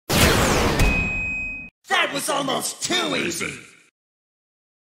That was almost too easy!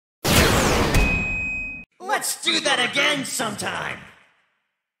 Let's do that again sometime!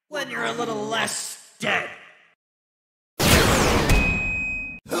 When you're a little less dead.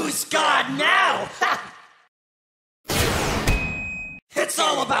 Who's God now? Ha! It's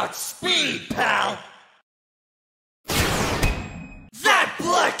all about speed, pal! That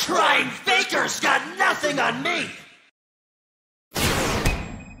blood-crying faker's got nothing on me!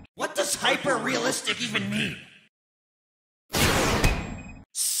 What does hyper-realistic even mean?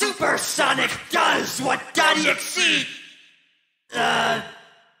 Super Sonic does what .exe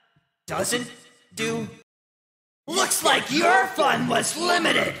doesn't do? Looks like your fun was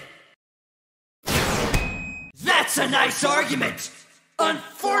limited! That's a nice argument!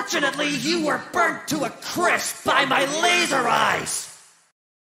 Unfortunately, you were burnt to a crisp by my laser eyes!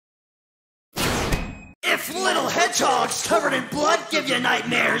 If little hedgehogs covered in blood give you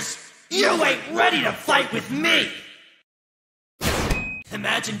nightmares, you ain't ready to fight with me!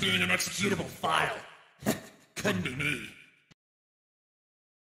 Imagine being an executable file. Couldn't be me.